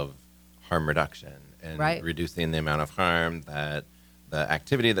of harm reduction and Right. reducing the amount of harm that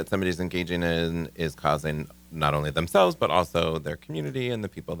activity that somebody's engaging in is causing not only themselves but also their community and the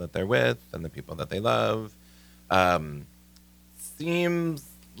people that they're with and the people that they love. Seems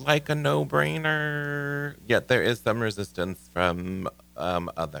like a no-brainer, yet there is some resistance from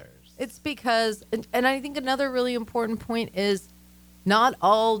others. It's because, and I think another really important point is not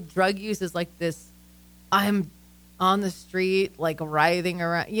all drug use is like this, I'm on the street, like writhing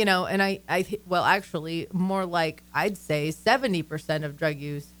around, and well, actually, more like I'd say 70% of drug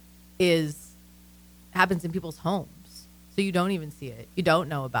use happens in people's homes. So you don't even see it. You don't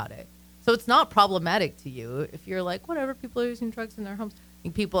know about it. So it's not problematic to you if you're like, whatever, people are using drugs in their homes. I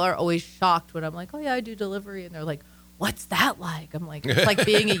think people are always shocked when I'm like, oh yeah, I do delivery. And they're like, what's that like? I'm like, it's like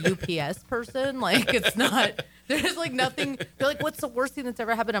being a UPS person. Like, it's not, there's like nothing. They're like, what's the worst thing that's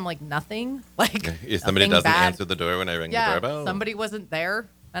ever happened? I'm like, nothing. Like, If somebody nothing doesn't bad. answer the door when I ring the doorbell. Somebody wasn't there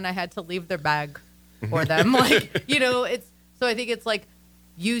and I had to leave their bag for them. Like, it's, so I think it's like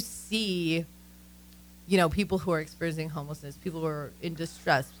you see, people who are experiencing homelessness, people who are in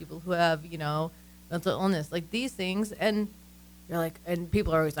distress, people who have, mental illness, like these things. And you're like, and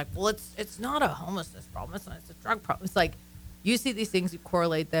people are always like, well, it's not a homelessness problem. It's a drug problem. It's like you see these things, you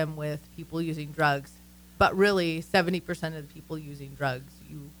correlate them with people using drugs, but really 70% of the people using drugs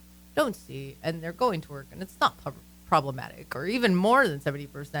you don't see, and they're going to work, and it's not problematic, or even more than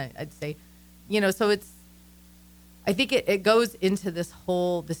 70%, I'd say. So it's, I think it goes into this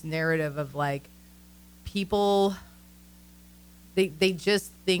narrative of like people, they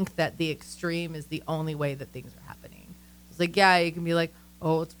just think that the extreme is the only way that things are happening. It's like, yeah, you can be like,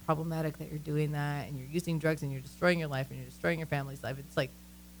 oh, it's problematic that you're doing that and you're using drugs and you're destroying your life and you're destroying your family's life. It's like,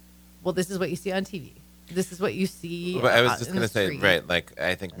 well, this is what you see on TV. This is what you see. But I was just going to say, street. right, like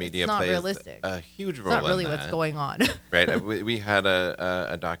I think media plays realistic. a huge It's role not really in that. what's going on. Right. We had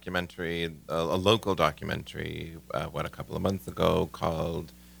a documentary, a local documentary, a couple of months ago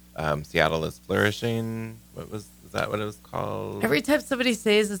called Seattle is Flourishing. Is that what it was called? Every time somebody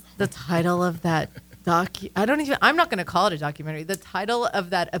says the title of that I'm not going to call it a documentary. The title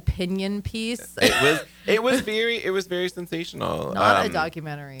of that opinion piece. It was very sensational. Not a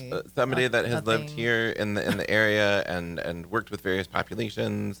documentary. Somebody that has lived nothing. here in the area and worked with various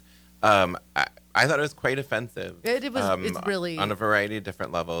populations. I thought it was quite offensive. It was. It's really on a variety of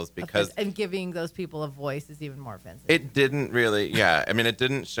different levels because and giving those people a voice is even more offensive. it didn't really. Yeah, I mean, it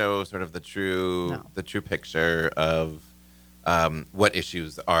didn't show sort of the true picture of what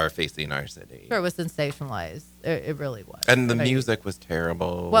issues are facing our city. Sure, it was sensationalized. It really was. And the music was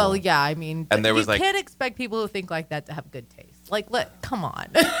terrible. Well, yeah, I mean, and there was you can't expect people who think like that to have good taste. Like, come on.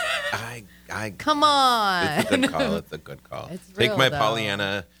 Come on. It's a good call. It's a good call. Take real, my though.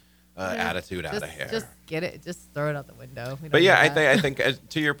 Pollyanna attitude out of here. Just get it. Just throw it out the window. But yeah, I think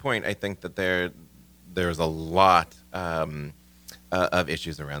to your point, I think that there's a lot of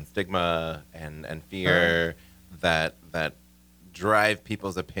issues around stigma and fear that drive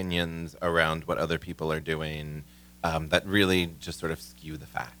people's opinions around what other people are doing that really just sort of skew the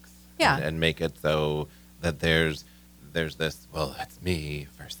facts and make it so that there's this, well, it's me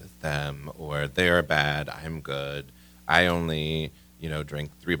versus them, or they're bad, I'm good, I only drink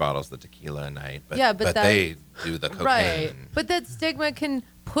 3 bottles of tequila a night, but they do the cocaine. Right. But that stigma can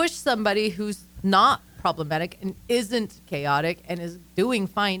push somebody who's not problematic and isn't chaotic and is doing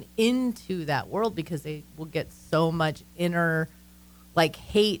fine into that world because they will get so much inner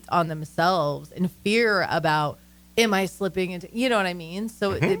hate on themselves and fear about, am I slipping into, you know what I mean?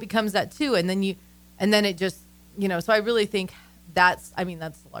 So it becomes that too. And then it just, so I really think that's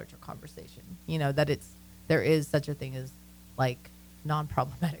the larger conversation, that there is such a thing as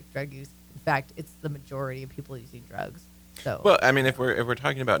non-problematic drug use. In fact, it's the majority of people using drugs. So, well, I mean, if we're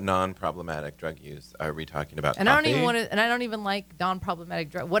talking about non-problematic drug use, are we talking about? And coffee? I don't even like non-problematic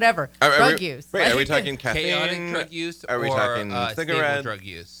drug, whatever drug use. Right? Are we talking caffeine? Chaotic drug use? Are we talking stable cigarettes? drug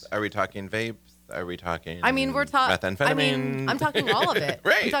use? Are we talking vapes? Are we talking? I mean, we're talking. methamphetamine. I'm talking all of it.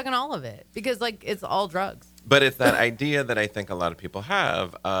 Right. I'm talking all of it because it's all drugs. But it's that idea that I think a lot of people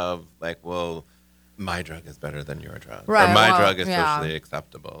have of well, my drug is better than your drug, Right, or my well, drug is yeah. socially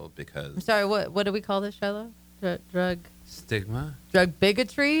acceptable because. I'm sorry. What do we call this, Shiloh? Drug Stigma? drug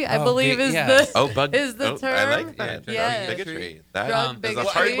bigotry, I believe is yes. the term. I like that. Yes. Drug bigotry. That Drug is a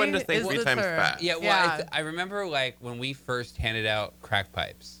hard bigotry one to say is 3 the times term. fast. Yeah, well, Yeah. I remember when we first handed out crack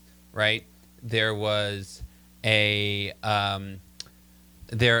pipes, right? There was a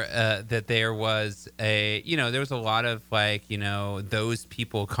there was a lot of those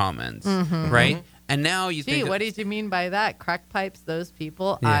people comments, right? And now you think, What did you mean by that? Crack pipes, those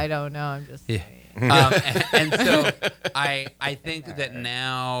people? Yeah. I don't know. I'm just saying. and so I think that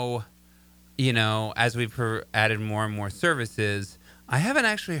now, as we've added more and more services, I haven't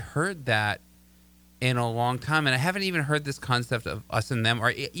actually heard that in a long time, and I haven't even heard this concept of us and them,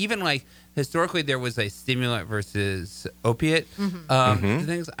 or even like historically there was a stimulant versus opiate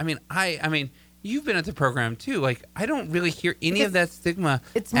things. I mean, you've been at the program too. Like, I don't really hear any of that stigma.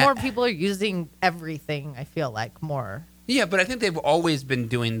 It's more people are using everything. I feel like more. Yeah, but I think they've always been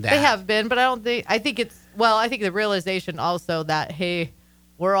doing that. They have been, but I think the realization also that, hey,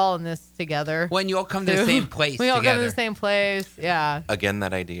 we're all in this together. When you all come to the same place we all together. come to the same place, yeah. Again,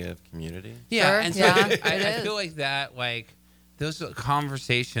 that idea of community. Yeah, Sure, and so yeah, I feel like that, like, those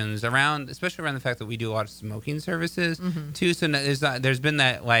conversations around, especially around the fact that we do a lot of smoking services, too. So there's been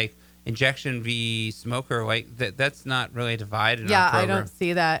that, like, injection v smoker, like, that's not really divided. Yeah, our program, I don't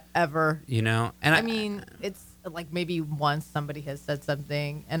see that ever. You know? And I mean, it's like maybe once somebody has said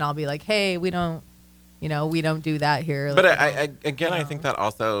something, and I'll be like, hey, we don't do that here. But Like, I think that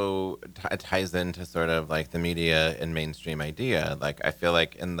also ties into sort of like the media and mainstream idea. Like, I feel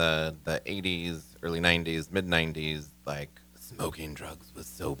like in the 80s, early 90s, mid 90s, like, smoking drugs was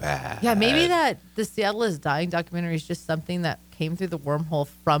so bad. yeah, maybe that the Seattle is Dying documentary is just something that came through the wormhole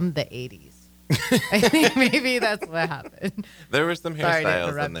from the 80s. I think maybe that's what happened. There were some Sorry to hairstyles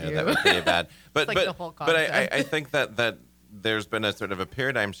in interrupt there you. that were pretty bad. But It's like the whole I concept. think that there's been a sort of a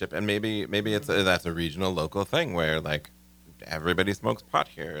paradigm shift, and maybe that's a regional, local thing where like everybody smokes pot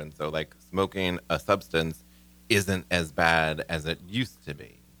here, and so like smoking a substance isn't as bad as it used to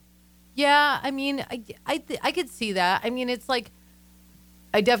be. Yeah, I mean, I could see that. I mean, it's like,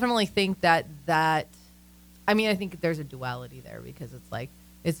 I definitely think that I mean, I think there's a duality there because it's like,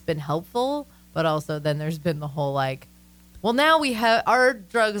 it's been helpful, but also then there's been the whole like, well, now we have our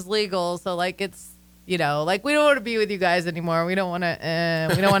drugs legal, so like it's, like we don't want to be with you guys anymore. We don't want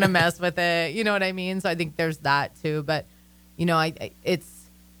to mess with it. You know what I mean? So I think there's that too. But it's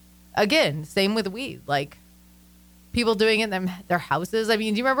again same with weed. Like people doing it in their houses. I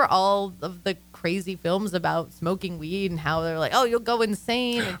mean, do you remember all of the crazy films about smoking weed and how they're like, oh, you'll go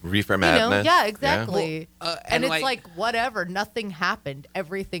insane. And, Reefer madness. yeah, exactly. Well, and and it's like whatever, nothing happened.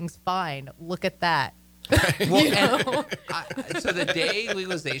 Everything's fine. Look at that. Well, so the day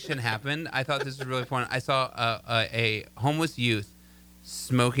legalization happened, I thought this was really important. I saw a homeless youth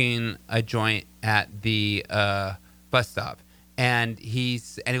smoking a joint at the bus stop, and he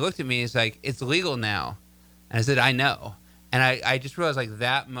looked at me. He's like, "It's legal now," and I said, "I know." And I just realized like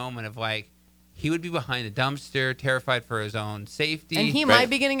that moment of like he would be behind a dumpster, terrified for his own safety, And he might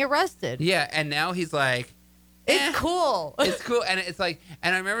be getting arrested. Yeah, and now he's like. It's cool. It's cool, and it's like,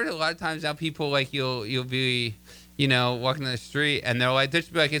 and I remember a lot of times now people like you'll be, walking down the street, and they're like, they'll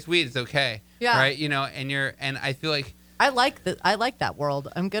just be like, it's weed, it's okay, Yeah. right, and I feel like, I like that world.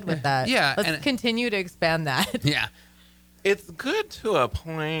 I'm good with that. Yeah, Let's and- continue to expand that. yeah, It's good to a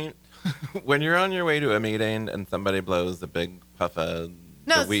point when you're on your way to a meeting and somebody blows a big puff of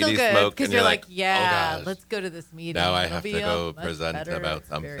No, the it's weedy still good smoke, because and you're you're like, oh, yeah, gosh. let's go to this meeting. Now I It'll have to be a go much present better about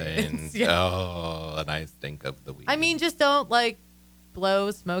something. experience. Yeah. Oh, and I stink of the weed. I mean, just don't like blow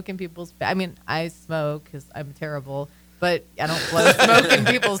smoke in people's. I mean, I smoke because I'm terrible, but I don't blow smoke in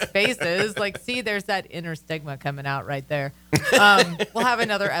people's faces. Like, see, there's that inner stigma coming out right there. We'll have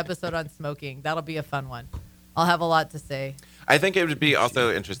another episode on smoking. That'll be a fun one. I'll have a lot to say. I think it would be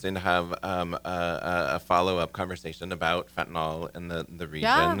also interesting to have a follow-up conversation about fentanyl in the region,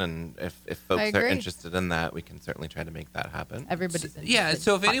 Yeah. and if folks are agree. interested in that, we can certainly try to make that happen. Everybody's interested. yeah.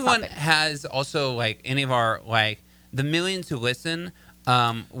 So if Hot anyone topic. has also like any of our like the millions who listen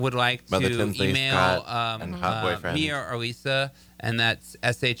would like Mother to Tinsley, email Scott, and Hot Boyfriend. me or Lisa, and that's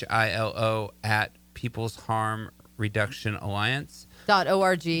SHILO at People's Harm Reduction Alliance.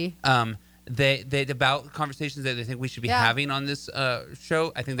 .org. They about conversations that they think we should be Yeah. having on this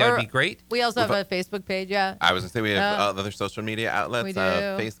show. I think that Or- would be great. We also have a Facebook page. Yeah. I was going to say we have Yeah. other social media outlets, We do.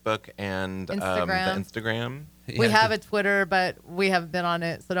 Facebook and Instagram. the Instagram. We Yeah. have a Twitter, but we haven't been on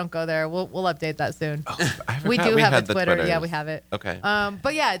it, so don't go there. We'll update that soon. I We forgot do have a had the Twitter. Yeah, Twitters. we have it. Okay.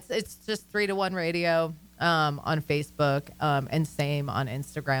 But yeah, it's just 3 to 1 Radio on Facebook and same on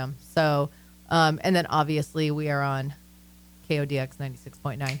Instagram. So, and then obviously we are on KODX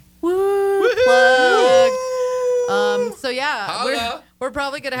 96.9. Woo! Plug. So yeah, Holla. we're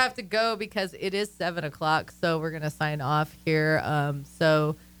probably gonna have to go because it is 7:00. So we're gonna sign off here.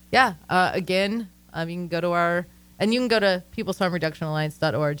 So yeah, again, you can go to you can go to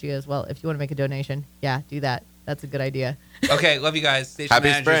peoplesharmreductionalliance.org as well if you want to make a donation. Yeah, do that. That's a good idea. Okay, love you guys. Station Happy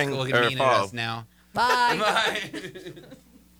managers spring, looking or mean at fall. us now. Bye. Bye.